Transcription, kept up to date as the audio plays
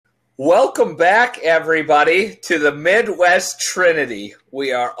Welcome back, everybody, to the Midwest Trinity.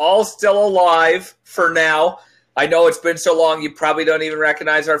 We are all still alive for now. I know it's been so long, you probably don't even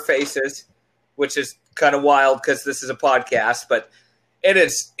recognize our faces, which is kind of wild because this is a podcast, but it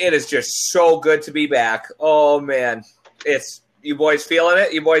is just so good to be back. Oh, man. You boys feeling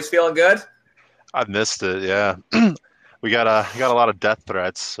it? You boys feeling good? I've missed it, yeah. We got a lot of death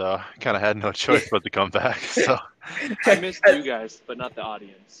threats, so kind of had no choice but to come back. So I missed you guys, but not the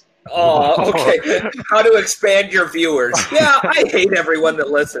audience. Oh, okay. How to expand your viewers. Yeah, I hate everyone that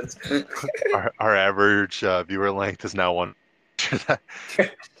listens. Our average viewer length is now one.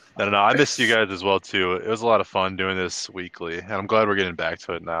 No, I missed you guys as well, too. It was a lot of fun doing this weekly, and I'm glad we're getting back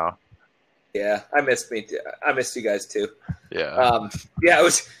to it now. Yeah, I missed you guys, too. Yeah. It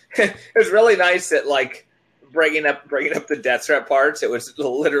was really nice that, like, bringing up the death threat parts, it was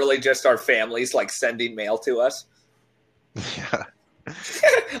literally just our families, like, sending mail to us. Yeah.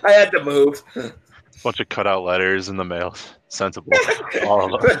 I had to move. Bunch of cutout letters in the mail. Sensible.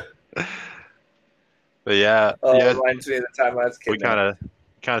 All of them. But yeah. It reminds me of the time I was a kid. We kind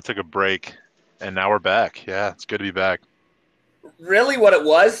of took a break, and now we're back. Yeah, it's good to be back. Really what it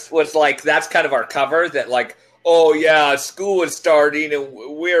was like, that's kind of our cover that, like, oh yeah, school is starting and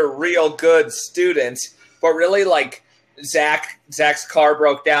we're real good students. But really, like, Zach's car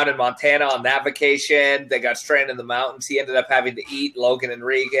broke down in Montana on that vacation. They got stranded in the mountains. He ended up having to eat Logan and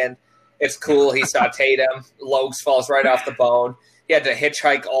Regan. It's cool. He sauteed him. Logs falls right off the bone. He had to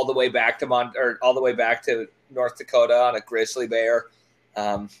hitchhike all the way back to North Dakota on a grizzly bear.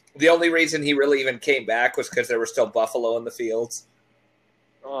 The only reason he really even came back was because there were still buffalo in the fields.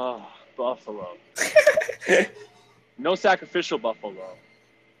 Oh, buffalo. No sacrificial buffalo.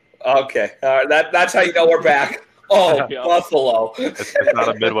 Okay. That's how you know we're back. Oh, Yeah. Buffalo. It's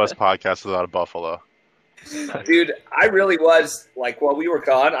not a Midwest podcast without a buffalo. Dude, I really was, like, while we were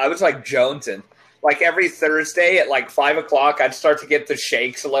gone, I was, like, jonesing. Like, every Thursday at, like, 5 o'clock, I'd start to get the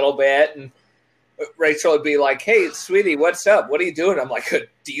shakes a little bit, and Rachel would be like, hey, sweetie, what's up? What are you doing? I'm like,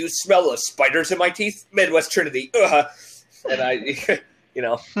 do you smell the spiders in my teeth? Midwest Trinity. Ugh. And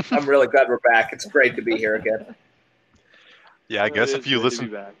I'm really glad we're back. It's great to be here again. Yeah, I guess if you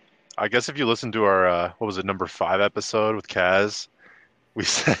listen to our number 5 episode with Kaz, we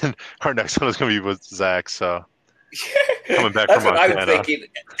said our next one was going to be with Zach. So coming back That's from what Montana. I was thinking.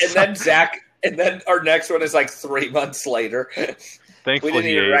 And then Zach, and then our next one is like 3 months later. Thankfully, we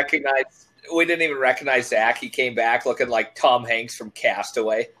didn't even recognize Zach. He came back looking like Tom Hanks from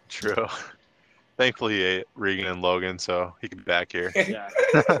Castaway. True. Thankfully, he ate Regan and Logan, so he could be back here. Yeah.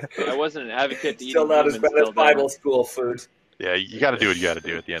 I wasn't an advocate to Still eating not as humans bad as till Bible then. school food. Yeah, you got to do what you got to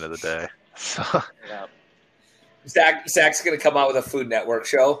do at the end of the day. So, Yeah. Zach's going to come out with a Food Network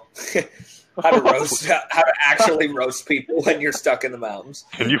show. how to actually roast people when you're stuck in the mountains.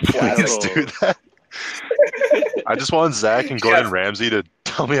 can you please do that? I just want Zach and Gordon Ramsay to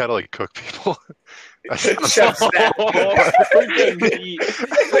tell me how to, like, cook people. Chef Zach.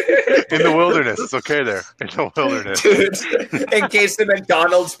 In the wilderness. It's okay there. In the wilderness. Dude, in case the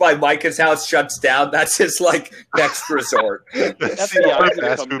McDonald's by Micah's house shuts down, that's his, like, next resort. That's FBI the is gonna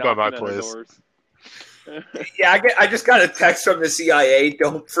fast come food by my knocking on the place. doors. Yeah, I just got a text from the CIA.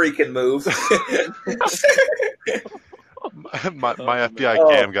 Don't freaking move. My FBI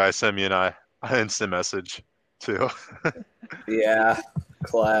cam guy sent me an instant message, too. Yeah,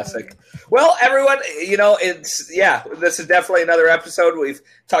 classic. Well, everyone, this is definitely another episode. We've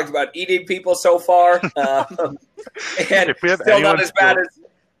talked about eating people so far. And If we have still not as bad as...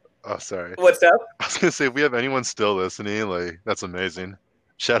 Oh, sorry. What's up? I was going to say, if we have anyone still listening, like, that's amazing.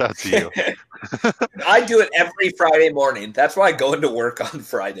 Shout out to you. I do it every Friday morning. That's why I go into work on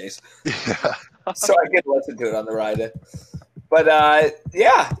Fridays. Yeah. So I can listen to it on the ride. But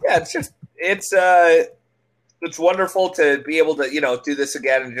it's wonderful to be able to do this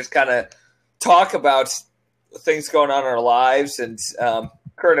again and just kind of talk about things going on in our lives and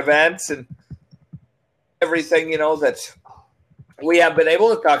current events and everything that we have been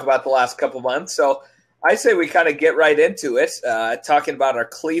able to talk about the last couple months. So I say we kind of get right into it, talking about our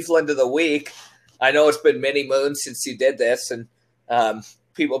Cleveland of the week. I know it's been many moons since you did this, and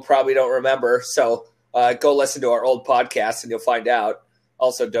people probably don't remember. So go listen to our old podcast, and you'll find out.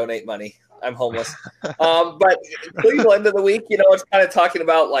 Also, donate money. I'm homeless. But Cleveland of the week, it's kind of talking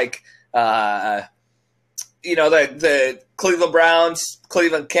about, like, the Cleveland Browns,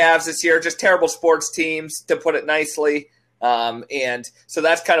 Cleveland Cavs this year, just terrible sports teams, to put it nicely. And so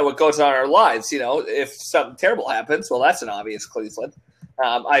that's kind of what goes on in our lives. If something terrible happens, well, that's an obvious Cleveland.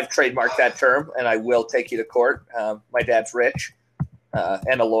 I've trademarked that term, and I will take you to court. My dad's rich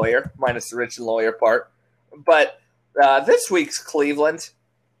and a lawyer, minus the rich and lawyer part. But this week's Cleveland,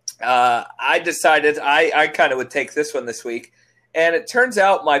 I decided I kind of would take this one this week, and it turns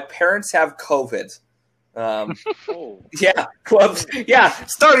out my parents have COVID. Yeah, clubs. Yeah,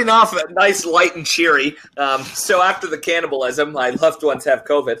 starting off nice, light and cheery. So after the cannibalism, my loved ones have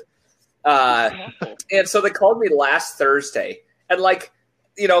COVID, and so they called me last Thursday, and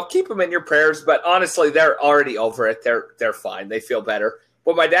keep them in your prayers. But honestly, they're already over it. They're fine. They feel better.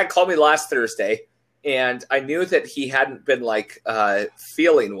 But my dad called me last Thursday, and I knew that he hadn't been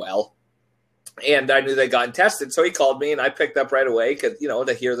feeling well, and I knew they'd gotten tested. So he called me, and I picked up right away because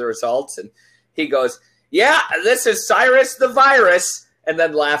to hear the results. And he goes, "Yeah, this is Cyrus the virus," and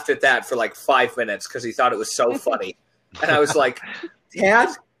then laughed at that for 5 minutes because he thought it was so funny. And I was like, "Dad,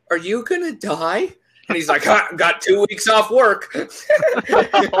 are you gonna die?" And he's like, "I got 2 weeks off work."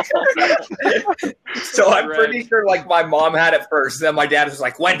 So I'm pretty sure my mom had it first. Then my dad was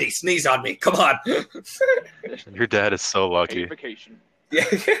like, "Wendy, sneeze on me. Come on." Your dad is so lucky. Vacation. Yeah.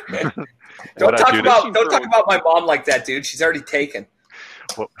 Don't talk about my mom like that, dude. She's already taken.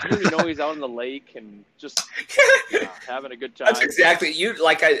 You already know he's out on the lake and just having a good time. That's exactly you.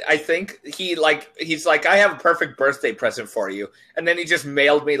 I think he's like, "I have a perfect birthday present for you," and then he just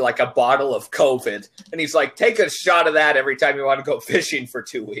mailed me a bottle of COVID, and he's like, "Take a shot of that every time you want to go fishing for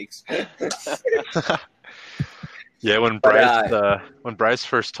 2 weeks." Yeah, when Bryce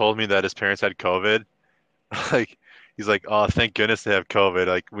first told me that his parents had COVID, he's like, "Oh, thank goodness they have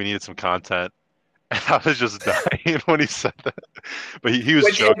COVID. We needed some content." I was just dying when he said that, but he was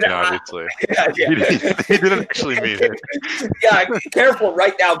joking, obviously. Yeah. He didn't actually mean it. Yeah, be careful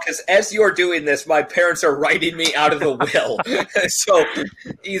right now, because as you're doing this, my parents are writing me out of the will. So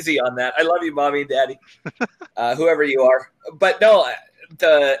easy on that. I love you, Mommy and Daddy, whoever you are. But no,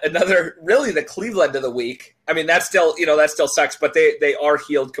 the Cleveland of the week. I mean, that still sucks, but they are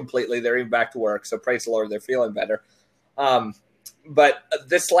healed completely. They're even back to work, so praise the Lord, they're feeling better. But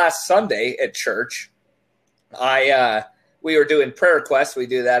this last Sunday at church, we were doing prayer requests. We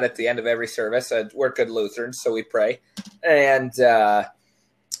do that at the end of every service. We're good Lutherans, so we pray. And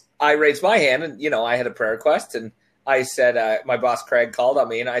I raised my hand, and I had a prayer request, and I said, my boss Craig called on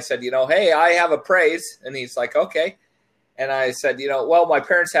me, and I said, "Hey, I have a praise," and he's like, "Okay," and I said, "Well, my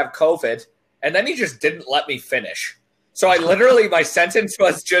parents have COVID," and then he just didn't let me finish. So my sentence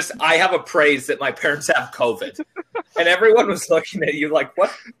was just, "I have a praise that my parents have COVID." And everyone was looking at you like, what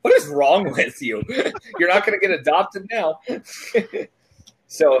is wrong with you? You're not going to get adopted now.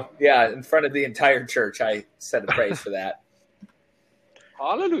 So, yeah, in front of the entire church, I said a praise for that.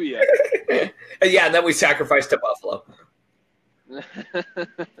 Hallelujah. Yeah, and then we sacrificed to Buffalo.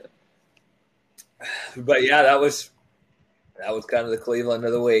 But, yeah, that was kind of the Cleveland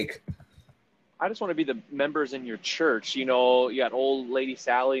of the week. I just want to be the members in your church. You got old lady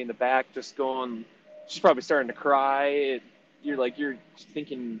Sally in the back just going, she's probably starting to cry. You're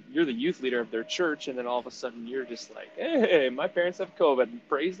thinking you're the youth leader of their church, and then all of a sudden you're just like, "Hey, my parents have COVID, and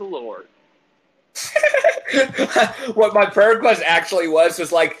praise the Lord." What my prayer request actually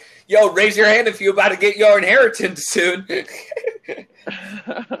was like, "Yo, raise your hand if you're about to get your inheritance soon."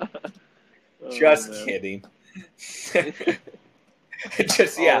 Just kidding.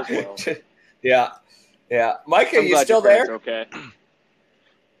 Just, yeah. Well. Yeah. Mike, are you still there? Okay.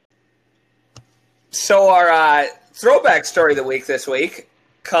 So our throwback story of the week this week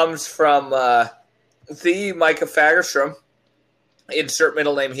comes from the Micah Fagerstrom. Insert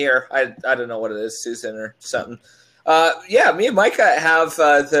middle name here. I don't know what it is, Susan or something. Yeah, me and Micah have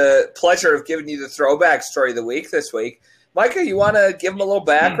the pleasure of giving you the throwback story of the week this week. Micah, you want to give them a little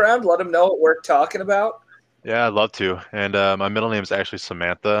background? Let them know what we're talking about? Yeah, I'd love to. And my middle name is actually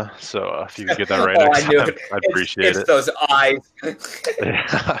Samantha, so if you could get that right next time, I'd appreciate it. It's those eyes.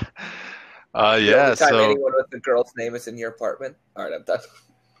 Yeah. So anyone with the girl's name is in your apartment. All right, I'm done.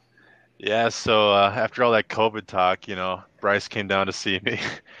 Yeah. So after all that COVID talk, Bryce came down to see me.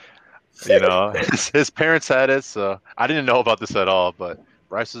 His parents had it, so I didn't know about this at all. But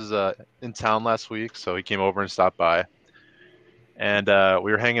Bryce was in town last week, so he came over and stopped by, and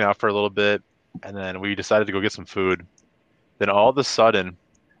we were hanging out for a little bit. And then we decided to go get some food. Then all of a sudden,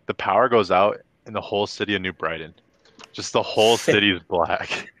 the power goes out in the whole city of New Brighton. Just the whole city is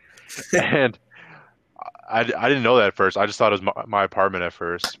black. And I didn't know that at first. I just thought it was my apartment at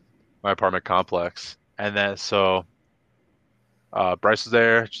first, my apartment complex. And then so Bryce was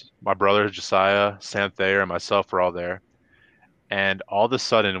there, my brother Josiah, Sam Thayer, and myself were all there. And all of a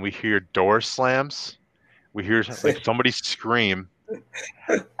sudden, we hear door slams. We hear somebody scream.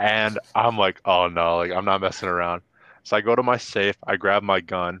 And I'm like, "Oh no, I'm not messing around." So I go to my safe, I grab my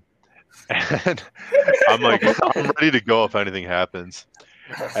gun, and I'm like, I'm ready to go if anything happens.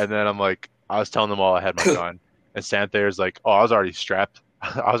 And then I was telling them all I had my gun, and Sam Thayer's like, "Oh, I was already strapped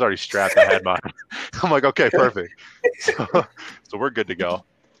I was already strapped. I had mine. I'm like, okay, perfect. So we're good to go.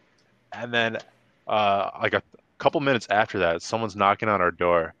 And then, like a couple minutes after that, someone's knocking on our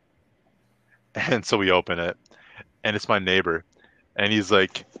door, and so we open it, and it's my neighbor, and he's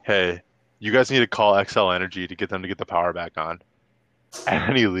like, "Hey, you guys need to call XL Energy to get them to get the power back on." And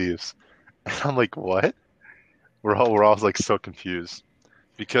then he leaves, and I'm like, "What?" We're all like so confused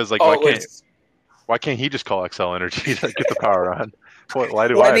because like why can't he just call XL Energy to get the power on? Why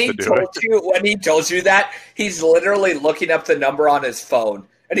do I have to do it? When he told you that, he's literally looking up the number on his phone.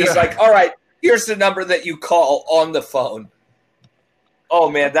 And he's like, all right, here's the number that you call on the phone. Oh,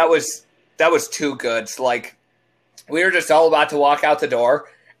 man, that was too good. It's like, we were just all about to walk out the door,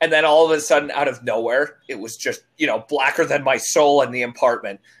 and then all of a sudden, out of nowhere, it was just, blacker than my soul in the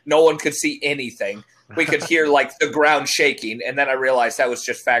apartment. No one could see anything. We could hear, like, the ground shaking, and then I realized that was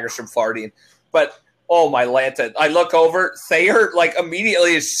just Fagerstrom farting. But, oh, my Lanta. I look over, Thayer, like,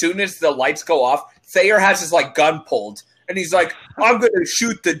 immediately as soon as the lights go off, Thayer has his, like, gun pulled. And he's like, I'm going to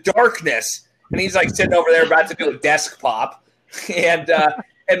shoot the darkness. And he's, like, sitting over there about to do a desk pop. And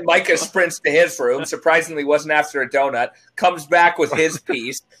Micah sprints to his room, surprisingly wasn't after a donut, comes back with his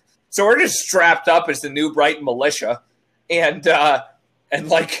piece. So we're just strapped up as the New Brighton militia. And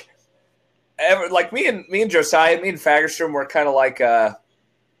like me and Josiah, me and Fagerstrom were kind of like, well,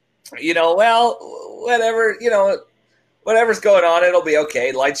 whatever, whatever's going on, it'll be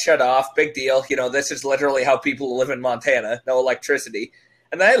okay. Lights shut off, big deal. This is literally how people live in Montana, no electricity.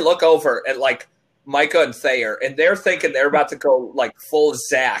 And then I look over at like Micah and Thayer, and they're thinking they're about to go like full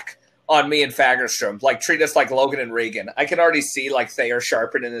Zach on me and Fagerstrom, like treat us like Logan and Regan. I can already see like Thayer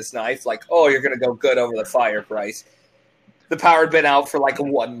sharpening his knife, like, oh, you're going to go good over the fire, Bryce. The power had been out for like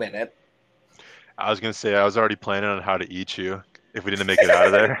 1 minute. I was going to say, I was already planning on how to eat you if we didn't make it out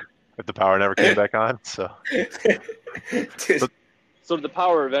of there, if the power never came back on. So the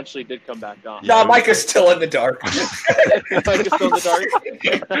power eventually did come back on. No, Micah's still in the dark. Micah's still in the dark?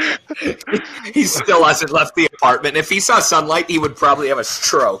 He still hasn't left the apartment. If he saw sunlight, he would probably have a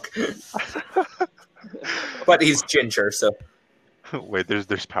stroke. But he's ginger, so. Wait,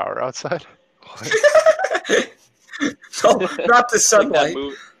 there's power outside? No, not the sunlight.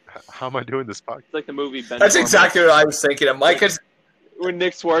 Like how am I doing this podcast? It's like the movie Ben. That's exactly what I was thinking of. Micah's. When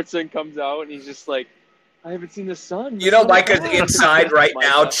Nick Swartzen comes out and he's just like, I haven't seen the sun. Micah's inside right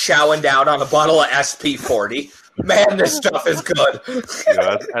now, chowing down on a bottle of SP40. Man, this stuff is good.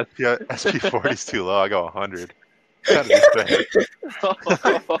 SP40 is too low. I go 100. I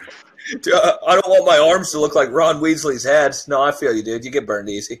don't want my arms to look like Ron Weasley's head. No, I feel you, dude. You get burned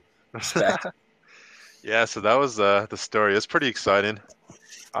easy. Respect. Yeah, so that was the story. It's pretty exciting.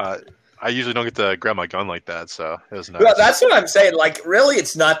 I usually don't get to grab my gun like that, so it was nice. Well, that's what I'm saying. Like, really,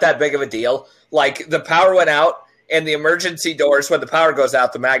 it's not that big of a deal. Like, the power went out, and the emergency doors, when the power goes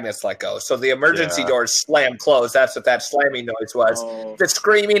out, the magnets let go. So the emergency doors slam closed. That's what that slamming noise was. Oh. The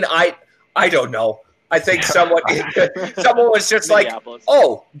screaming, I don't know. I think someone was just like,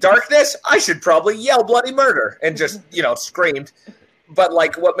 oh, darkness? I should probably yell bloody murder, and just, screamed. But,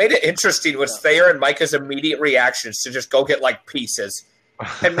 like, what made it interesting was Thayer and Micah's immediate reactions to just go get, like, pieces.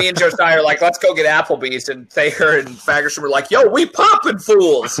 And me and Josiah are like, let's go get Applebee's. And Thayer and Fagerstrom were like, yo, we popping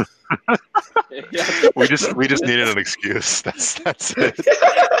fools. We just needed an excuse. That's it.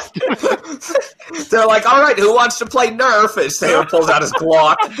 They're like, all right, who wants to play Nerf? As Thayer pulls out his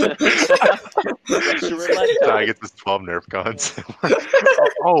Glock. I get this 12 Nerf guns.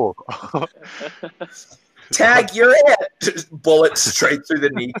 Oh. Tag, you're it. Bullet straight through the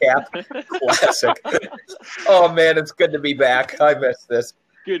kneecap. Classic. Oh, man, it's good to be back. I missed this.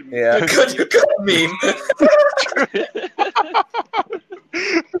 Good meme. Yeah, good meme.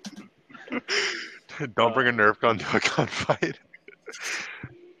 Don't bring a Nerf gun to a gunfight.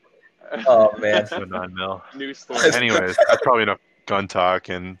 Oh, man. So 9 mil. New story. Anyways, that's probably enough gun talk.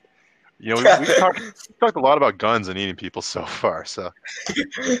 And, we talked a lot about guns and eating people so far. So,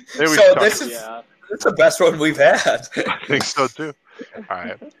 this is the best one we've had. I think so, too. All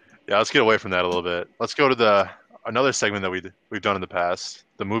right. Yeah, let's get away from that a little bit. Let's go to another segment that we've done in the past,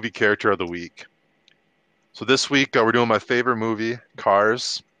 the movie character of the week. So this week we're doing my favorite movie,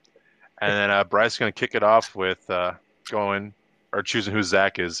 Cars, and then Bryce is going to kick it off with choosing who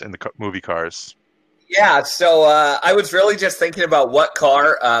Zach is in the movie Cars. Yeah, so I was really just thinking about what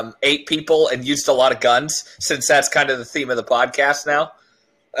car ate people and used a lot of guns, since that's kind of the theme of the podcast now.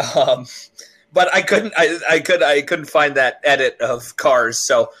 But I couldn't find that edit of Cars,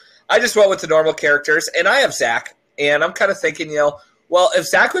 so I just went with the normal characters, and I have Zach, and I'm kind of thinking, well, if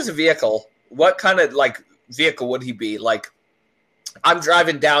Zach was a vehicle, what kind of like vehicle would he be? Like, I'm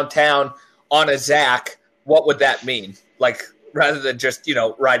driving downtown on a Zach, what would that mean? Like, rather than just,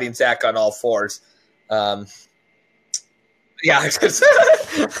 riding Zach on all fours. Yeah, I was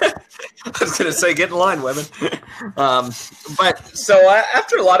gonna say, get in line, women. But so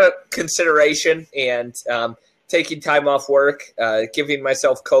after a lot of consideration and taking time off work, giving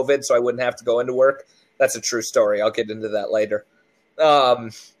myself COVID so I wouldn't have to go into work. That's a true story. I'll get into that later. I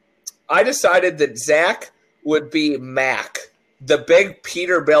decided that Zach would be Mac, the big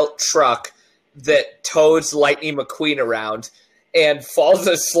Peterbilt truck that tows Lightning McQueen around and falls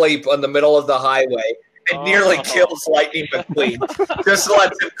asleep on the middle of the highway and nearly kills Lightning McQueen. Just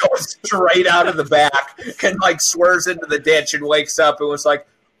lets him go straight out of the back and swerves into the ditch and wakes up and was like,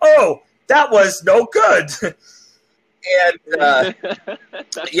 "Oh, that was no good." And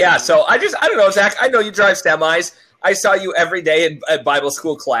yeah, so I don't know, Zach. I know you drive semis. I saw you every day in Bible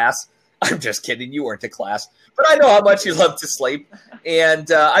school class. I'm just kidding. You weren't in class. But I know how much you love to sleep.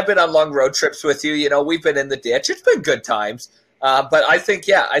 And I've been on long road trips with you. We've been in the ditch. It's been good times. But I think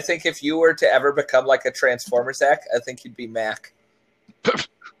if you were to ever become like a Transformer, Zach, I think you'd be Mac. He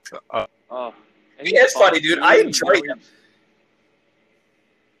is funny, dude. I enjoy him.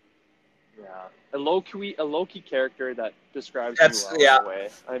 Yeah. A low-key character that describes you well in a way.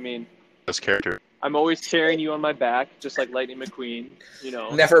 I mean, this character. I'm always carrying you on my back, just like Lightning McQueen.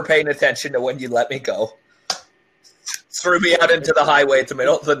 Never paying attention to when you let me go. Threw me out into the highway at the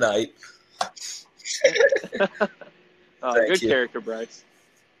middle of the night. Good character, Bryce.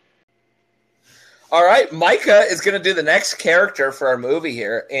 All right, Micah is going to do the next character for our movie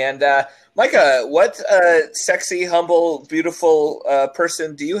here. And Micah, what sexy, humble, beautiful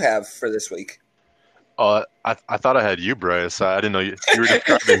person do you have for this week? I thought I had you, Bryce. I didn't know you were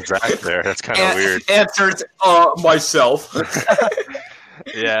describing Zach there. That's kind of weird. Answered myself.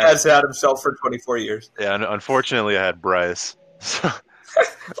 Yeah. Has had himself for 24 years. Yeah, and unfortunately I had Bryce.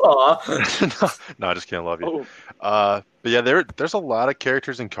 Aw. No, I just can't love you. But yeah, there's a lot of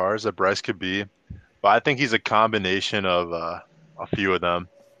characters in Cars that Bryce could be. But I think he's a combination of a few of them.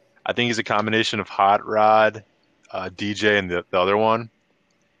 I think he's a combination of Hot Rod, DJ, and the other one.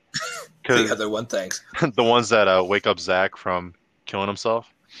 The other one, thanks. The ones that wake up Zach from killing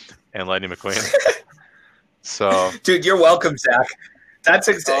himself and Lightning McQueen. So, dude, you're welcome, Zach. That's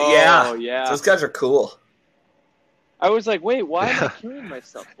yeah. Those guys are cool. I was like, wait, why am I killing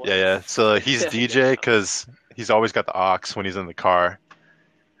myself? Yeah. So he's DJ because he's always got the aux when he's in the car.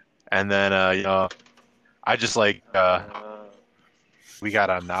 And then, I just like, we got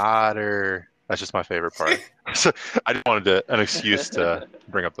a nodder. That's just my favorite part. So I just wanted an excuse to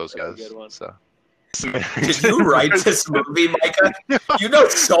bring up those guys. So. Did you write this movie, Micah? You know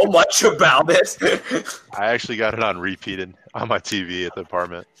so much about it. I actually got it on repeated on my TV at the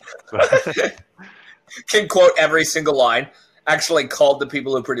apartment. Can quote every single line. Actually called the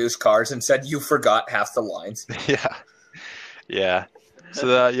people who produce Cars and said, "You forgot half the lines." Yeah.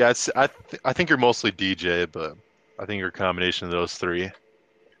 So I think you're mostly DJ, but I think you're a combination of those three.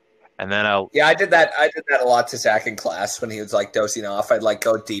 And then I did that a lot to Zach in class when he was dozing off. I'd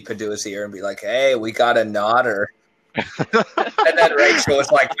go deep into his ear and be like, "Hey, we got a nodder." And then Rachel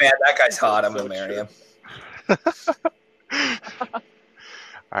was like, "Man, that guy's hot. I'm gonna marry him."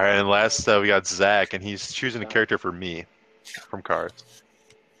 All right, and last we got Zach, and he's choosing a character for me from Cars.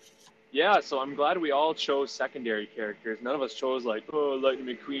 Yeah, so I'm glad we all chose secondary characters. None of us chose Lightning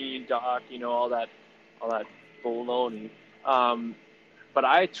McQueen, Doc, all that baloney. But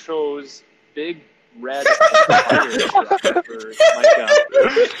I chose Big Red for Micah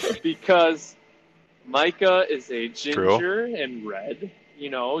because Micah is a ginger and red.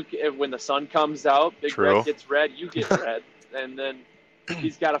 When the sun comes out, Big Red gets red, you get red, and then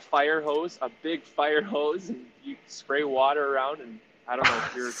he's got a fire hose, a big fire hose, and you spray water around. And I don't know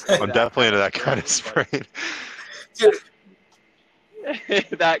if you're. I'm definitely into that kind of spray. Dude.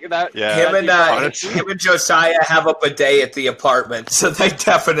 Him and Josiah have a bidet at the apartment, so they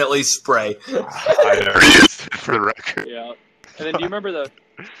definitely spray. I never used it for the record. Yeah. And then do you remember the?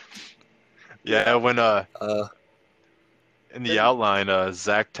 Yeah, when in the outline,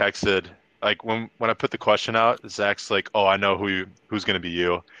 Zach texted when I put the question out, Zach's like, "Oh, I know who's gonna be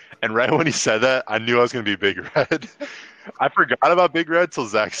you," and right when he said that, I knew I was gonna be Big Red. I forgot about Big Red till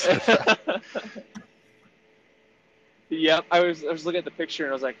Zach said that. Yeah, I was looking at the picture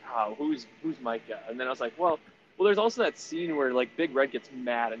and I was like, "Oh, who's Micah?" And then I was like, "Well, there's also that scene where Big Red gets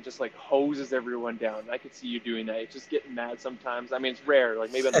mad and just hoses everyone down." I could see you doing that. It's just getting mad sometimes. I mean, it's rare.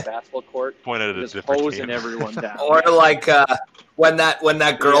 Maybe on the basketball court, pointed at just a different hosing team. Everyone down. Or when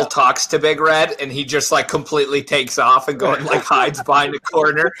that girl talks to Big Red and he just completely takes off and going hides behind a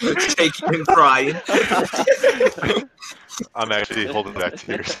corner, shaking and crying. I'm actually holding back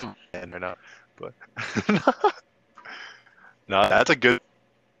tears right now, but. No, that's a good,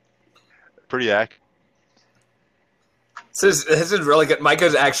 pretty accurate. This is really good.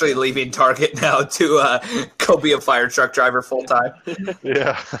 Micah's actually leaving Target now to go be a fire truck driver full time.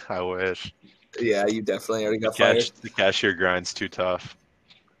 Yeah, I wish. Yeah, you definitely already got fired. The cashier grind's too tough.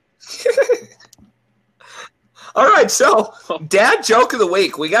 All right, so Dad Joke of the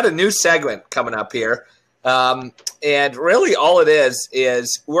Week. We got a new segment coming up here. And really all it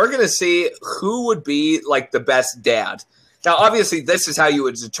is we're going to see who would be like the best dad. Now, obviously, this is how you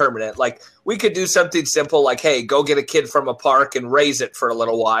would determine it. Like, we could do something simple like, hey, go get a kid from a park and raise it for a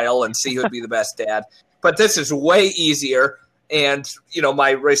little while and see who would be the best dad. But this is way easier, and, my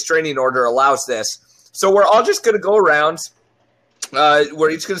restraining order allows this. So we're all just going to go around.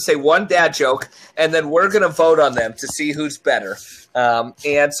 We're each going to say one dad joke, and then we're going to vote on them to see who's better.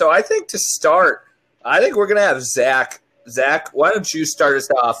 And so I think to start, I think we're going to have Zach. Zach, why don't you start us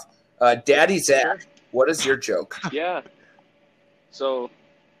off? Daddy Zach, what is your joke? Yeah. So,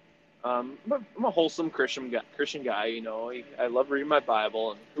 I'm a wholesome Christian guy. I love reading my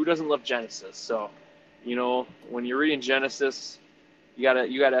Bible, and who doesn't love Genesis? So, when you're reading Genesis, you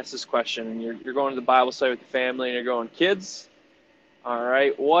gotta ask this question, and you're going to the Bible study with the family, and you're going, kids, all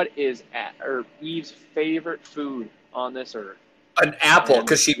right, what is Eve's favorite food on this earth? An apple,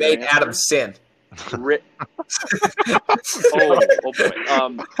 because she made Adam sin. Oh boy.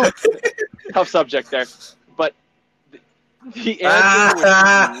 Tough subject there. But the answer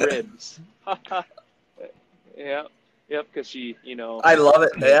was ribs. Yep, because she, I love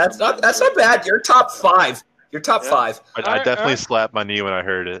it. Yeah, that's not bad. You're top five. You're top five. I definitely slapped my knee when I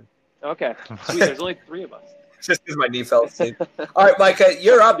heard it. Okay. Sweet, there's only 3 of us. Just because my knee fell asleep. All right, Micah,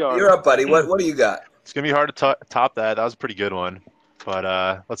 you're up. You're up, buddy. What do you got? It's going to be hard to top that. That was a pretty good one.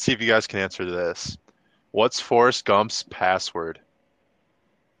 But let's see if you guys can answer this. What's Forrest Gump's password?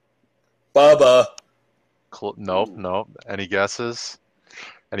 Bubba. Nope. Any guesses?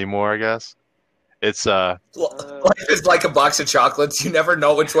 Any more, I guess? It's life is like a box of chocolates. You never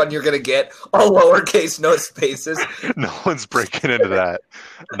know which one you're gonna get. All lowercase, no spaces. No one's breaking into that.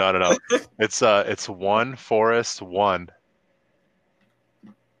 No. It's one Forrest one.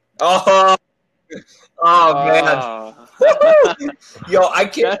 Oh man. Yo, I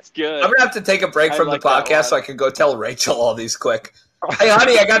can't. That's good. I'm gonna have to take a break from the podcast so I can go tell Rachel all these quick. Hey,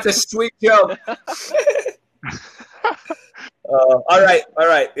 honey, I got this sweet joke. All right.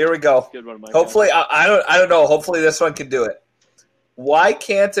 Here we go. Good one, Mike. Hopefully, I don't know. Hopefully, this one can do it. Why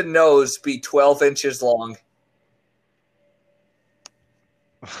can't a nose be 12 inches long?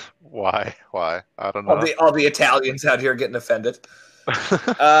 Why? I don't know. All the Italians out here getting offended.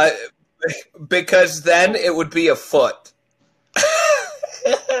 Because then it would be a foot.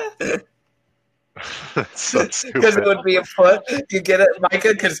 So stupid. Because it would be a foot. You get it,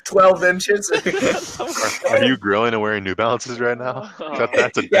 Micah? Because 12 inches. Are you grilling and wearing New Balances right now?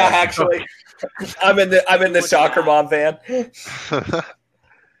 That's a yeah, actually. I'm in the soccer mom van.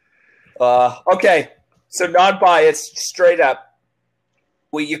 Okay, so non-biased, straight up.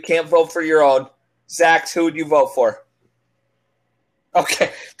 You can't vote for your own. Zach, who would you vote for?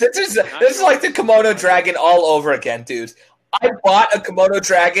 Okay, this is like the Komodo dragon all over again, dude. I bought a Komodo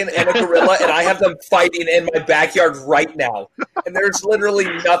dragon and a gorilla, and I have them fighting in my backyard right now. And there's literally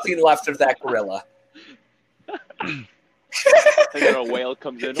nothing left of that gorilla. And then a whale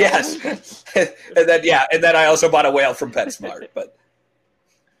comes in. Yes, and then I also bought a whale from PetSmart. But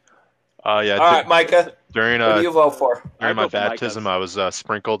yeah. All right, Micah. What do you vote for? During my baptism, I was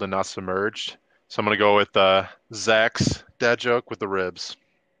sprinkled and not submerged. So I'm gonna go with Zach's dad joke with the ribs.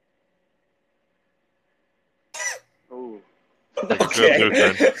 Ooh. Okay.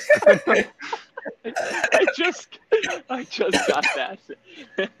 I just got that.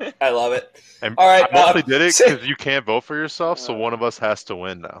 I love it. And all right, I mostly did it because you can't vote for yourself, so one of us has to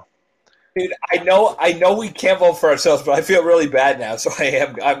win now. Dude, I know we can't vote for ourselves, but I feel really bad now, so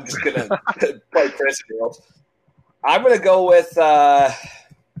I'm just gonna play prison rules. I'm gonna go with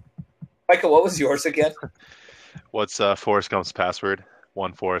Michael. What was yours again? What's Forrest Gump's password?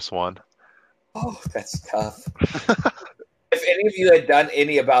 One Forrest one. Oh, that's tough. If any of you had done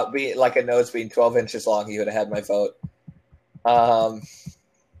any about being like a nose being 12 inches long, you would have had my vote.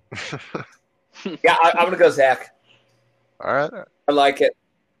 Yeah, I'm gonna go Zach. All right. I like it.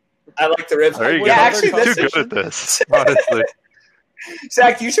 I like the ribs. There you yeah, go. actually, You're too good at this, honestly.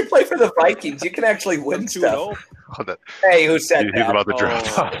 Zach, you should play for the Vikings. You can actually win stuff. Oh, Hey, who said that? He's about to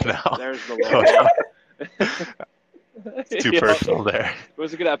drop off now. There's the It's too personal there. It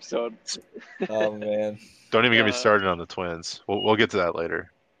was a good episode. Oh man! Don't even get me started on the Twins. We'll get to that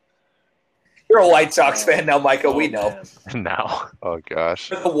later. You're a White Sox fan now, Michael. We know. Man. Now, oh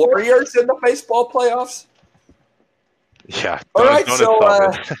gosh. Are the Warriors in the baseball playoffs? Yeah. All right, don't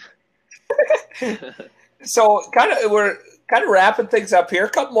so we're kind of wrapping things up here. A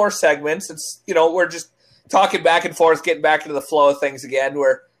couple more segments. It's we're just talking back and forth, getting back into the flow of things again.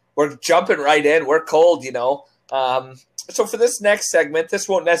 We're jumping right in. We're cold, So for this next segment, this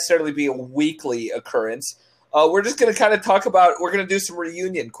won't necessarily be a weekly occurrence. We're just going to kind of talk about. We're going to do some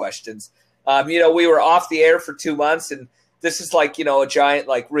reunion questions. We were off the air for 2 months, and this is like a giant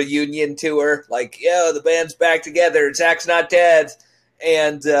like reunion tour. Like, the band's back together. Zach's not dead,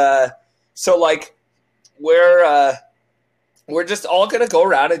 and so like we're just all going to go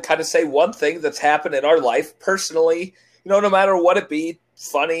around and kind of say one thing that's happened in our life personally, no matter what it be,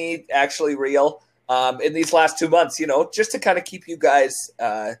 funny, actually real, in these last 2 months, just to kind of keep you guys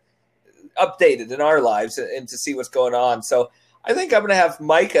updated in our lives and to see what's going on. So I think I'm going to have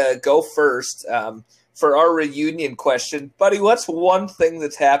Micah go first for our reunion question. Buddy, what's one thing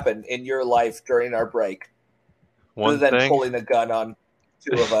that's happened in your life during our break? One other than thing? Pulling a gun on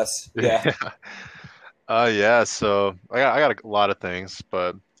two of us. Yeah. Yeah, so I got a lot of things,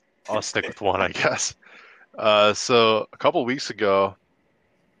 but I'll stick with one, I guess. So a couple weeks ago,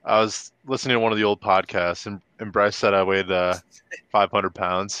 I was listening to one of the old podcasts, and Bryce said I weighed 500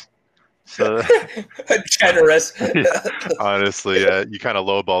 pounds. So generous. Honestly, you kind of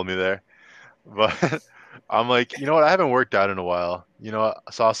lowballed me there. But I'm like, you know what? I haven't worked out in a while.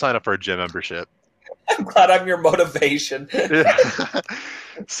 So I'll sign up for a gym membership. I'm glad I'm your motivation.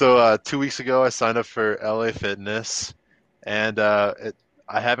 So 2 weeks ago, I signed up for LA Fitness, and I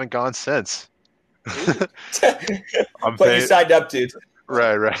haven't gone since. You signed up, dude.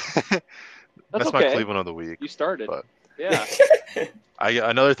 Right. That's my Cleveland of the week. You started. But yeah.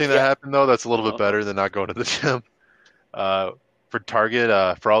 Another thing that happened, though, that's a little bit better than not going to the gym. For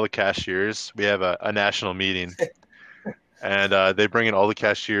Target, for all the cashiers, we have a national meeting. And they bring in all the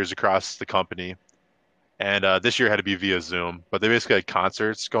cashiers across the company. And this year had to be via Zoom. But they basically had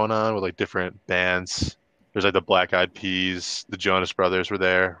concerts going on with like different bands. There's like the Black Eyed Peas, the Jonas Brothers were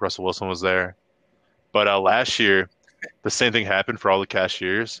there, Russell Wilson was there. But last year, the same thing happened for all the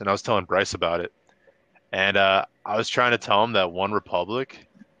cashiers, and I was telling Bryce about it. And I was trying to tell him that One Republic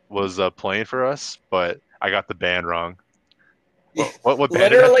was playing for us, but I got the band wrong. What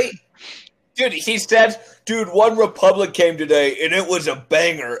band? Literally, dude, he said, One Republic came today, and it was a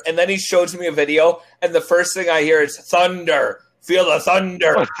banger. And then he shows me a video, and the first thing I hear is thunder. Feel the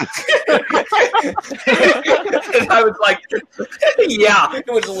thunder. And I was like, yeah, it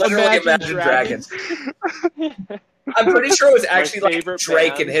was literally Imagine Dragons. I'm pretty sure it was actually like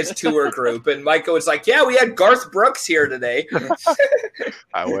Drake and his tour group. And Micah was like, yeah, we had Garth Brooks here today.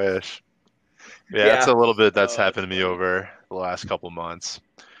 I wish. Yeah, that's a little bit that's happened to me over the last couple of months.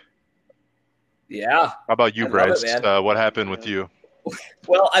 Yeah. How about you, Bryce? What happened with you?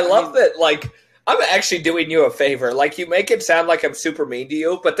 Well, I love that, like, I'm actually doing you a favor. Like, you make it sound like I'm super mean to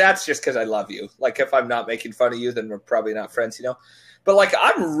you, but that's just because I love you. Like, if I'm not making fun of you, then we're probably not friends, But, like,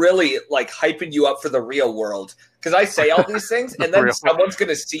 I'm really, like, hyping you up for the real world. Because I say all these things, and then someone's going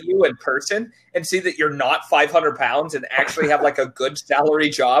to see you in person and see that you're not 500 pounds and actually have, like, a good salary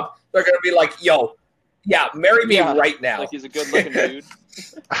job. They're going to be like, yo, yeah, marry me right now. Like, he's a good-looking dude.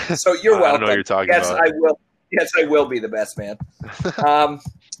 So you're welcome. I don't know what you're talking about. I will. Yes, I will be the best man.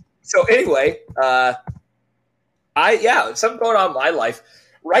 So anyway, something going on in my life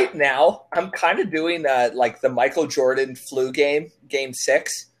right now. I'm kind of doing like the Michael Jordan flu game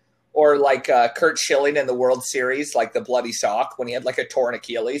 6, or like Kurt Schilling in the World Series, like the bloody sock when he had like a torn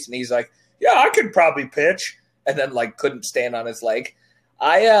Achilles, and he's like, "Yeah, I could probably pitch," and then like couldn't stand on his leg.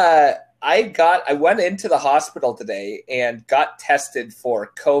 I went into the hospital today and got tested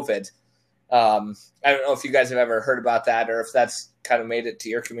for COVID. I don't know if you guys have ever heard about that or if that's kind of made it to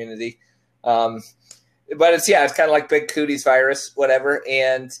your community. But it's kind of like Big Cooties virus, whatever.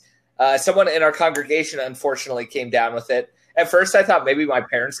 And someone in our congregation, unfortunately, came down with it. At first, I thought maybe my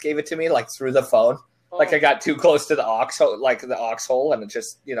parents gave it to me, like through the phone. Oh. Like I got too close to the aux hole, and it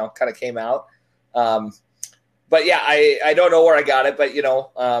just, kind of came out. But yeah, I don't know where I got it, but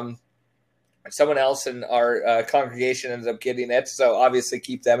someone else in our congregation ended up getting it. So obviously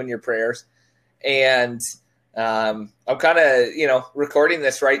keep them in your prayers. And I'm kind of, recording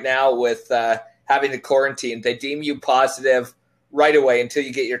this right now with having to quarantine. They deem you positive right away until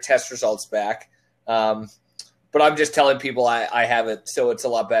you get your test results back. But I'm just telling people I have it, so it's a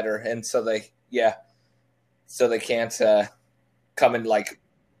lot better. And so they can't come and like,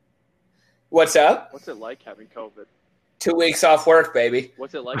 what's up? What's it like having COVID? 2 weeks off work, baby.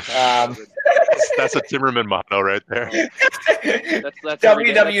 What's it like? That's a Timmerman motto right there. That's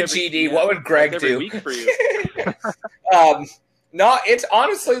WWGD. What would Greg do? Week for you. No, it's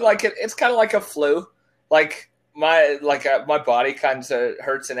honestly like it's kind of like a flu. Like my body kind of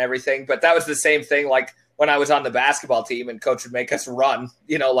hurts and everything. But that was the same thing. Like when I was on the basketball team and coach would make us run,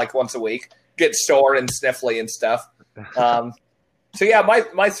 like once a week, get sore and sniffly and stuff. So yeah,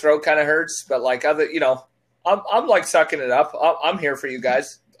 my throat kind of hurts, but like I'm like sucking it up. I'm here for you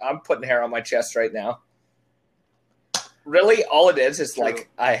guys. I'm putting hair on my chest right now. Really, all it is like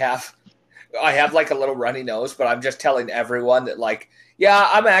I have like a little runny nose, but I'm just telling everyone that like, yeah,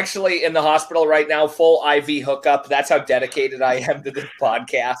 I'm actually in the hospital right now, full IV hookup. That's how dedicated I am to this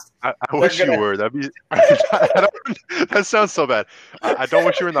podcast. I wish you were. That'd be. That sounds so bad. I don't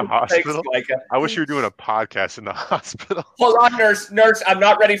wish you were in the hospital. Thanks, I wish you were doing a podcast in the hospital. Hold on, nurse. I'm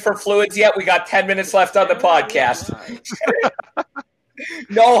not ready for fluids yet. We got 10 minutes left on the podcast.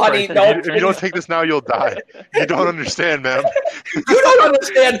 No, honey, no. If you don't take this now, you'll die. You don't understand, ma'am. You don't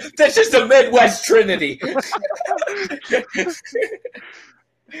understand. This is the Midwest Trinity.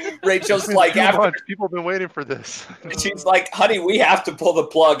 Rachel's like, people have been waiting for this. She's like, honey, we have to pull the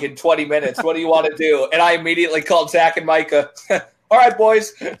plug in 20 minutes. What do you want to do? And I immediately called Zach and Micah. All right,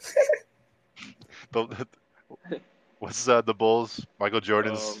 boys. What's the Bulls? Michael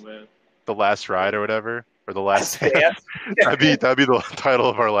Jordan's The Last Ride or whatever? Or The Last Dance? That'd be the title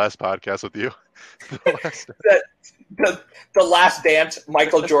of our last podcast with you. The Last Dance,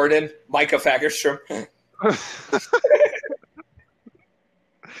 Michael Jordan, Micah Fagerstrom.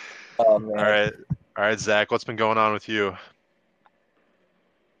 Oh, man. All right, Zach, what's been going on with you?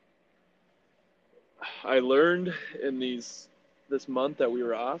 I learned in this month that we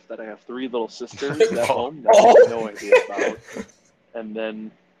were off that I have 3 little sisters at home that I had no idea about. And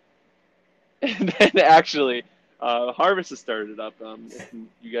then actually, harvest has started up. If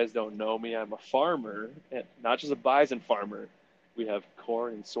you guys don't know me, I'm a farmer, and not just a bison farmer. We have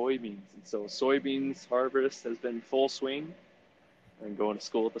corn and soybeans, and so soybeans harvest has been full swing. I'm going to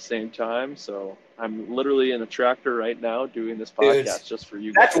school at the same time, so I'm literally in a tractor right now doing this podcast just for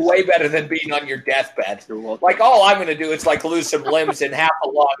you guys. That's way better than being on your deathbed. You're welcome. Like, all I'm going to do is like lose some limbs and half a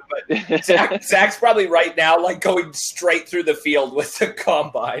lung, but Zach's probably right now like going straight through the field with the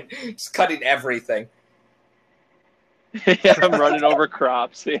combine, just cutting everything. Yeah, I'm running over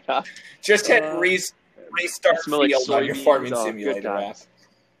crops. Yeah, just hit restart field on your farming simulator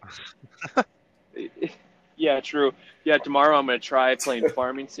app. Yeah, true. Yeah, tomorrow I'm going to try playing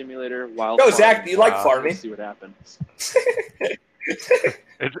Farming Simulator while. Yo, Zach, do you like farming? See what happens.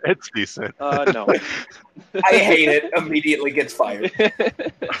 It's decent. No. I hate it. Immediately gets fired.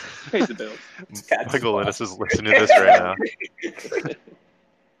 Pays the bills. Michael Linus is listening to this right now.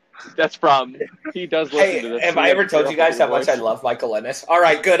 That's from. He does listen to this. Have I ever told you guys how much I love Michael Linus? All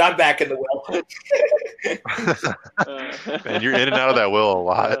right, good. I'm back in the will. Man, you're in and out of that will a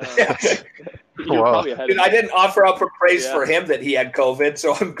lot. Wow. Dude, I didn't offer up a praise for him that he had COVID,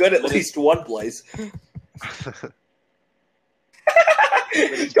 so I'm good at least one place.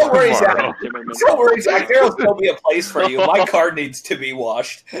 Don't worry, Zach. Don't worry, Zach. There will still be a place for you. My car needs to be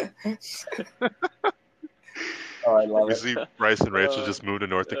washed. Oh, I love it. See Bryce and Rachel just moved to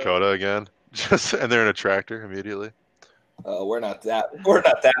North Dakota again, and they're in a tractor immediately. We're not that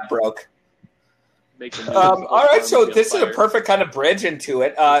broke. All right, so this is a perfect kind of bridge into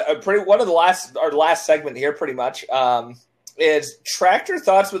it. One of our last segment here, pretty much, is tractor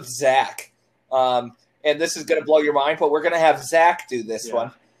thoughts with Zach. And this is going to blow your mind, but we're going to have Zach do this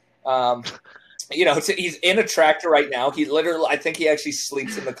one. He's in a tractor right now. He literally, I think he actually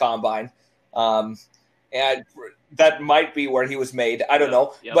sleeps in the combine. And that might be where he was made. I don't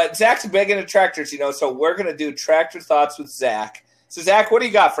know. Yep. But Zach's big into tractors, so we're going to do tractor thoughts with Zach. So, Zach, what do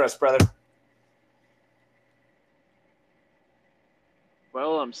you got for us, brother?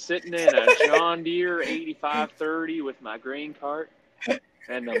 Well, I'm sitting in a John Deere 8530 with my grain cart,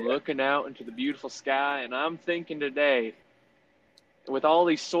 and I'm looking out into the beautiful sky, and I'm thinking today, with all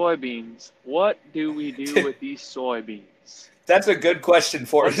these soybeans, what do we do with these soybeans? That's a good question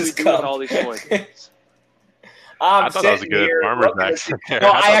for us. What do we do with all these soybeans? I thought that was a good farmer's accent.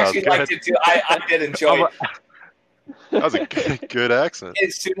 Well, I actually liked it too. I did enjoy it. That was a good accent.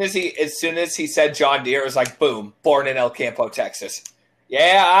 As soon as he said John Deere, it was like, boom, born in El Campo, Texas.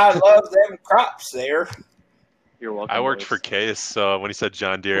 Yeah, I love them crops there. You're welcome. I worked for Case, so when he said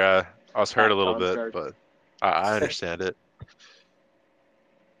John Deere, I was hurt a little bit, but I understand it.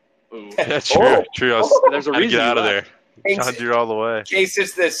 Ooh. Yeah, true. There's a reason to get out of there. John Deere all the way. Case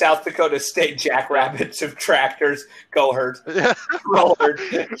is the South Dakota State Jackrabbits of tractors. Go herd. Roll herd.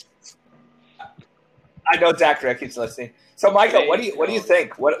 I know Zach Ricky's listening. So, Michael, what do you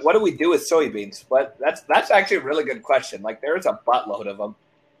think? What do we do with soybeans? That's actually a really good question. Like, there's a buttload of them,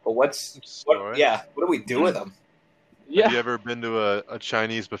 but what do we do with them? Yeah. Have you ever been to a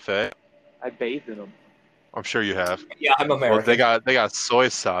Chinese buffet? I bathe in them. I'm sure you have. Yeah, I'm American. Well, they got soy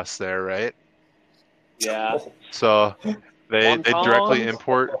sauce there, right? Yeah. So they Wontons. directly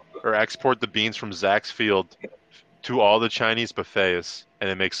import or export the beans from Zach's field to all the Chinese buffets, and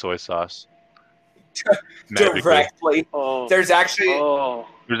they make soy sauce. Magically. Directly. Oh. There's actually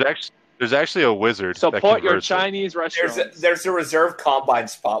There's actually a wizard. Support that your converts it. Chinese restaurants. there's a reserved combine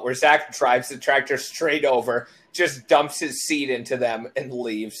spot where Zach drives the tractor straight over, just dumps his seed into them, and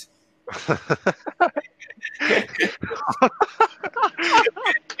leaves. And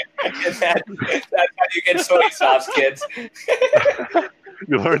that's how you get soy sauce, kids.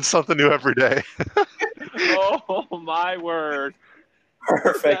 You learn something new every day. Oh my word!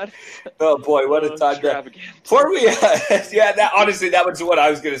 Perfect. Oh boy, what a time! Before we, honestly, that was what I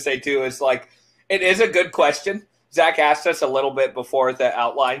was going to say too. Is like, it is a good question. Zach asked us a little bit before the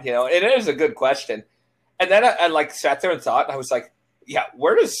outline. It is a good question. And then I like sat there and thought, and I was like, yeah,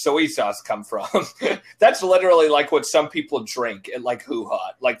 where does soy sauce come from? That's literally like what some people drink at like Hoo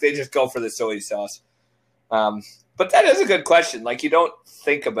Ha. Like they just go for the soy sauce. But that is a good question. Like you don't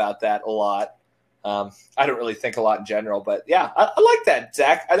think about that a lot. I don't really think a lot in general, but yeah, I like that,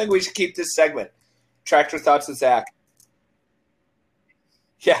 Zach. I think we should keep this segment. Tractor Thoughts with Zach.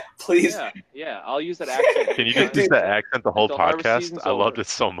 Yeah, please. Yeah, I'll use that accent. Can you just use that accent the whole podcast? I loved it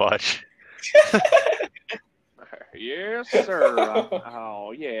so much. Yes, sir.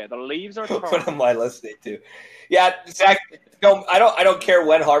 Oh, yeah. The leaves are tall. What am I listening to? Yeah, Zach. No, I don't care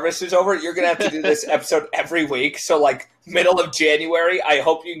when harvest is over. You're gonna have to do this episode every week. So, like middle of January, I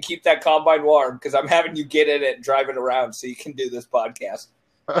hope you can keep that combine warm because I'm having you get in it and drive it around so you can do this podcast.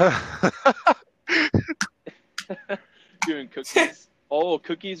 Doing cookies. Oh,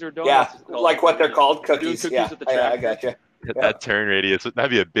 cookies or donuts? Yeah, like what they're called, cookies. Cookies yeah, with the I got you. That turn radius. That'd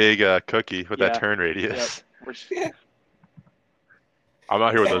be a big cookie with that turn radius. Yep. I'm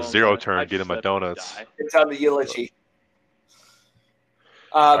out here with a zero turn getting my donuts. It's on the eulogy.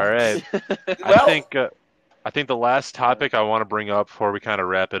 All right. Well, I think the last topic I want to bring up before we kind of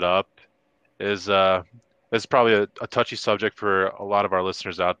wrap it up is this is probably a touchy subject for a lot of our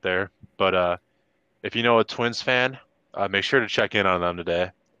listeners out there. But if you know a Twins fan, make sure to check in on them today.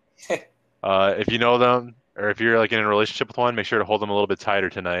 If you know them, or if you're like in a relationship with one, make sure to hold them a little bit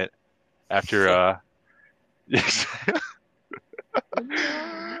tighter tonight. After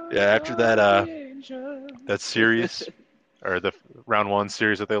after that series or the round one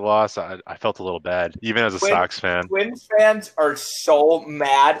series that they lost, I felt a little bad, even as a Sox fan. Twins fans are so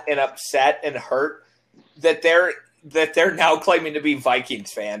mad and upset and hurt that they're now claiming to be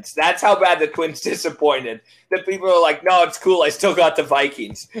Vikings fans. That's how bad the Twins disappointed. That people are like, no, it's cool. I still got the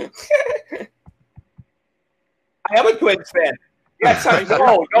Vikings. I am a Twins fan. Yes,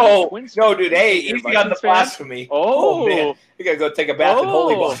 no, dude. Hey, easy on the blasphemy. Oh, man. You got to go take a bath in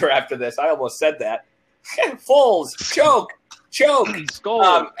holy water after this. I almost said that. Fools, choke.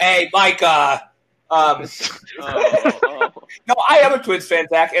 Hey, Mike. No, I am a Twins fan,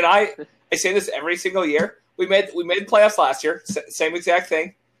 Zach, and I say this every single year. We made playoffs last year. Same exact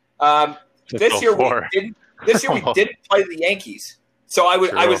thing. This year we didn't play the Yankees, so I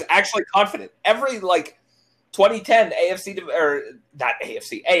was actually confident. Every 2010 AFC or not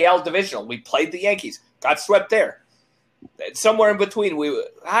AFC AL divisional, we played the Yankees, got swept there. Somewhere in between,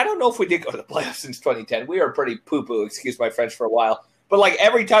 I don't know if we did go to the playoffs since 2010. We were pretty poo-poo, excuse my French, for a while. But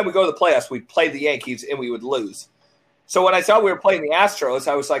every time we go to the playoffs, we play the Yankees and we would lose. So when I saw we were playing the Astros,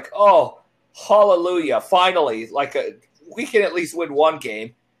 I was like, oh, hallelujah, finally! We can at least win one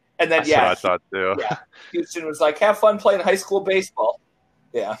game. And then That's what I thought too. Yeah, Houston was like, have fun playing high school baseball.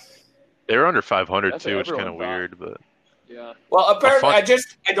 Yeah. They were under 500 too, which is kind of weird, but yeah. Well, apparently,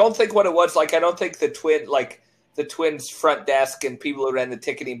 I don't think what it was I don't think the Twins front desk and people who ran the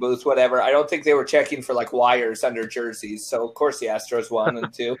ticketing booth, whatever. I don't think they were checking for wires under jerseys. So of course the Astros won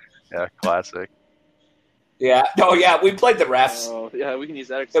and two. Yeah, classic. Yeah. Oh yeah, we played the refs. Oh yeah, we can use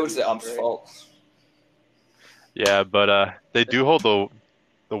that. It was the ump's fault. Yeah, but they do hold the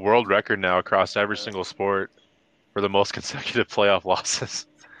world record now across every single sport for the most consecutive playoff losses.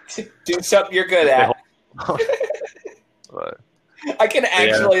 Do something you're good at. But, I can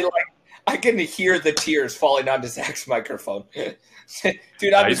actually I can hear the tears falling onto Zach's microphone.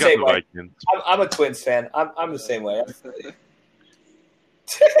 Dude, I'm the same way. I'm a Twins fan. I'm the same way.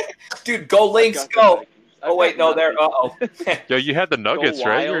 Dude, go Lynx, go. Oh wait, no, they're Yo, you had the Nuggets,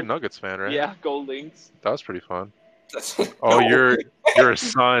 right? You're a Nuggets fan, right? Yeah, go Lynx. That was pretty fun. Oh, you're a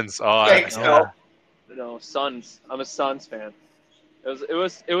Suns. Oh, thanks, no, Suns. I'm a Suns fan. It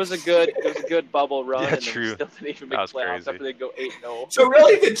was a good bubble run, and true. They still didn't even make playoffs after they go 8-0. So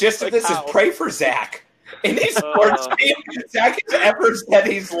really, the gist of this is pray for Zach. Any sports team Zach has ever said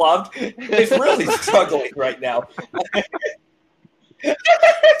he's loved is really struggling right now.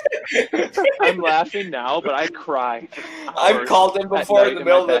 I'm laughing now, but I cry. I've called him before in the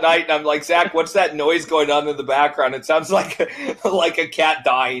middle of the night, and I'm like, Zach, what's that noise going on in the background? It sounds like a cat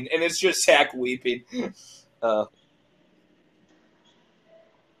dying, and it's just Zach weeping.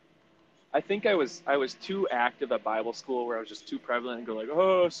 I think I was too active at Bible school, where I was just too prevalent and go like,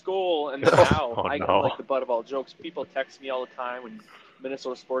 oh, school. And now I'm like the butt of all jokes. People text me all the time when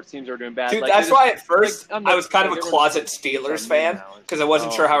Minnesota sports teams are doing bad. Dude, like, that's why at first I was kind of a closet Steelers fan because I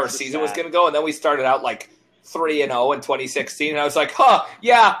wasn't sure how our season was going to go. And then we started out like 3-0 in 2016. And I was like,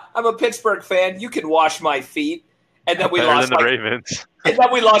 yeah, I'm a Pittsburgh fan. You can wash my feet. And then we lost the Ravens. And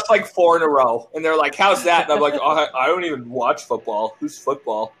then we lost like 4 in a row. And they're like, how's that? And I'm like, I don't even watch football. Who's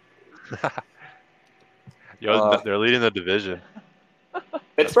football? They're leading the division.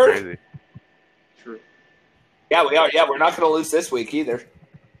 Pittsburgh? True. Yeah, we are. Yeah, we're not going to lose this week either.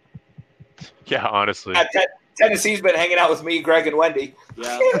 Yeah, honestly. Tennessee's been hanging out with me, Greg, and Wendy.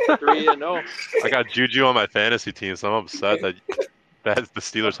 Yeah, 3-0. I got Juju on my fantasy team, so I'm upset that the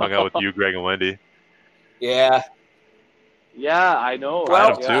Steelers hung out with you, Greg, and Wendy. Yeah. Yeah, I know.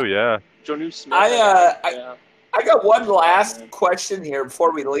 Well, I too, yeah. Jonnu Smith. I got one last question here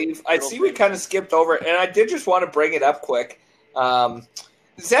before we leave. I see we kind of skipped over it, and I did just want to bring it up quick.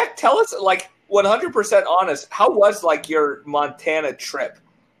 Zach, tell us, like, 100% honest, how was, like, your Montana trip?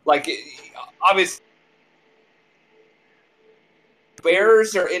 Like, obviously,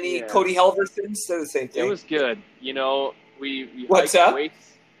 Bears or any Cody Halversons? They're the same thing. It was good. You know, we What's up?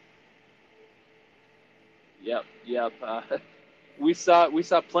 Weights. Yep. We saw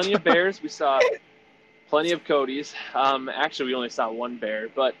plenty of bears. We saw plenty of Codys. Actually, we only saw one bear,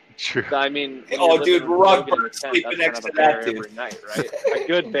 but True. I mean, dude, Rugburg sleeping next to that dude every night, right? A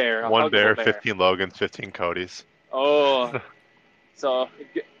good bear. One bear, 15 Logans, 15 Codys. Oh, so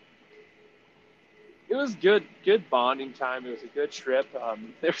it was good bonding time. It was a good trip.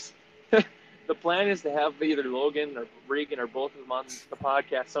 There's the plan is to have either Logan or Regan or both of them on the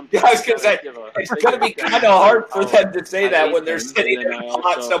podcast sometime. Yeah, I was going to say, it's going to be kind of hard for them to say that when they're sitting in a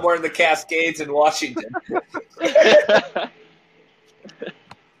pot somewhere in the Cascades in Washington.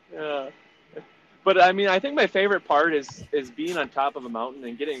 Yeah. But, I mean, I think my favorite part is being on top of a mountain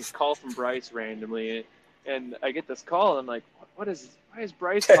and getting a call from Bryce randomly. And I get this call, and I'm like, why is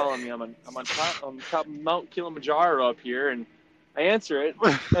Bryce calling me? I'm on top of Mount Kilimanjaro up here, and I answer it,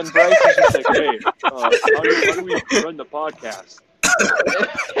 and Bryce is just like, hey, how do we run the podcast?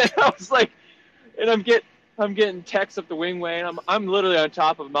 And I was like, and I'm getting texts up the wingway, and I'm literally on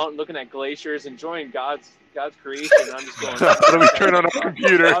top of a mountain looking at glaciers, enjoying God's creation, and I'm just going, how do we turn on our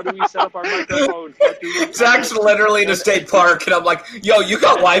computer? How do we set up our microphones? Zach's literally in a state park, and I'm like, yo, you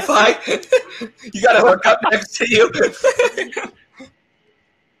got Wi-Fi? You got a hookup next to you?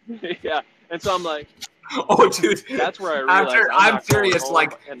 Yeah, and so I'm like, oh, dude, that's where I realized I'm serious.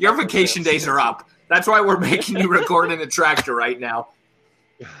 Like, your vacation days are up. That's why we're making you record in a tractor right now.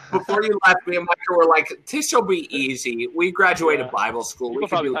 Before you left, me and Michael were like, this will be easy. We graduated Bible school. We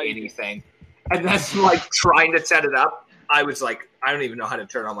can do anything. And then, like, trying to set it up, I was like, I don't even know how to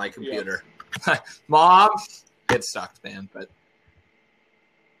turn on my computer. Yes. Mom, it sucked, man. But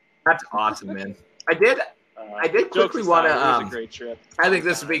that's awesome, man. I did quickly want to. It was a great trip. I think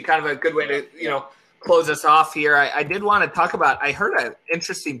this would be kind of a good way to, close us off here. I did want to talk about. I heard an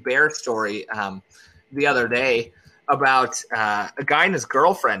interesting bear story the other day about a guy and his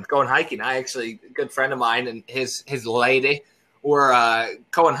girlfriend going hiking. A good friend of mine and his lady were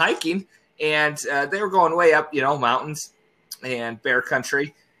going hiking, and they were going way up, mountains and bear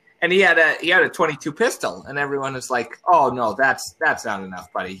country. And he had a 22 pistol, and everyone was like, "Oh no, that's not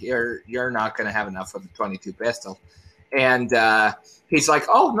enough, buddy. You're not going to have enough with the 22 pistol." And he's like,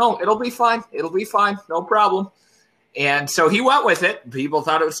 "Oh no, it'll be fine. It'll be fine, no problem." And so he went with it. People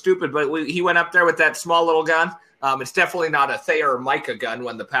thought it was stupid, but he went up there with that small little gun. It's definitely not a Thayer or Micah gun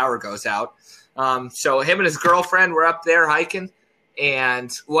when the power goes out. So him and his girlfriend were up there hiking, and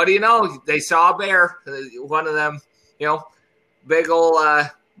what do you know? They saw a bear. One of them, big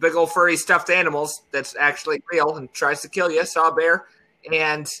old furry stuffed animals that's actually real and tries to kill you. Saw a bear,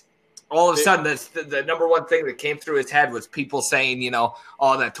 and all of a sudden, the number one thing that came through his head was people saying,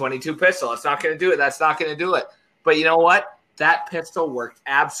 "Oh, that 22 pistol, it's not going to do it. That's not going to do it." But you know what? That pistol worked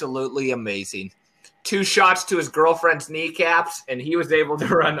absolutely amazing. 2 shots to his girlfriend's kneecaps, and he was able to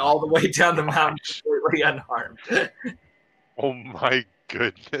run all the way down the mountain completely unharmed. Oh my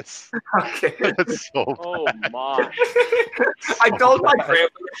goodness! Okay. That's so bad. Oh my! I told my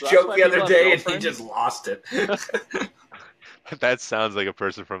grandpa this joke the other day, and he just lost it. That sounds like a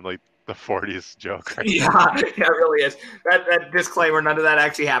person from like the 40s joke. Right? Yeah, it really is. That disclaimer, none of that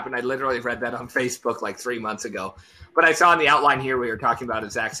actually happened. I literally read that on Facebook like 3 months ago. But I saw in the outline here we were talking about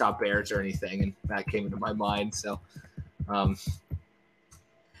if Zach saw bears or anything, and that came into my mind. So, yeah,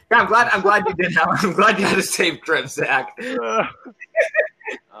 I'm glad you did have. I'm glad you had a safe trip, Zach. Oh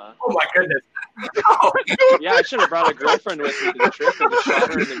my goodness. Oh. Yeah, I should have brought a girlfriend with me to the trip and just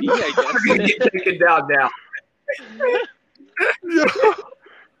shot her in the knee, I guess. We're going to get taken down now.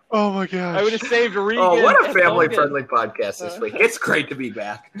 Oh my gosh. I would have saved Regan. Oh, what a family-friendly podcast this week. It's great to be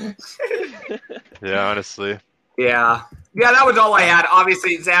back. Yeah, honestly. Yeah, that was all I had.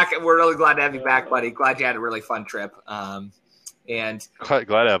 Obviously, Zach, we're really glad to have you back, buddy. Glad you had a really fun trip. And glad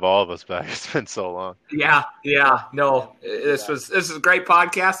to have all of us back. It's been so long. Yeah. No, this is a great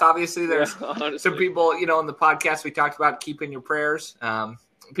podcast. Obviously, there's some people, in the podcast we talked about keeping your prayers.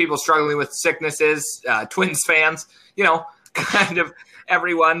 People struggling with sicknesses, Twins fans, kind of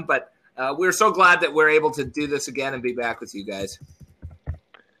everyone. But we're so glad that we're able to do this again and be back with you guys.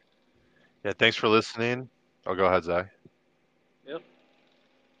 Yeah, thanks for listening. Oh, go ahead, Zach. Yep.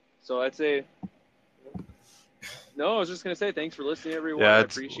 So I'd say, no, I was just going to say thanks for listening, everyone. Yeah, I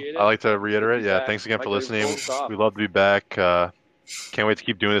appreciate it. I like to reiterate, thanks again for listening. We love to be back. Can't wait to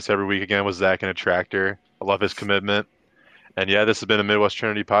keep doing this every week again with Zach and a tractor. I love his commitment. And yeah, this has been a Midwest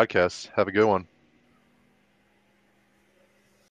Trinity podcast. Have a good one.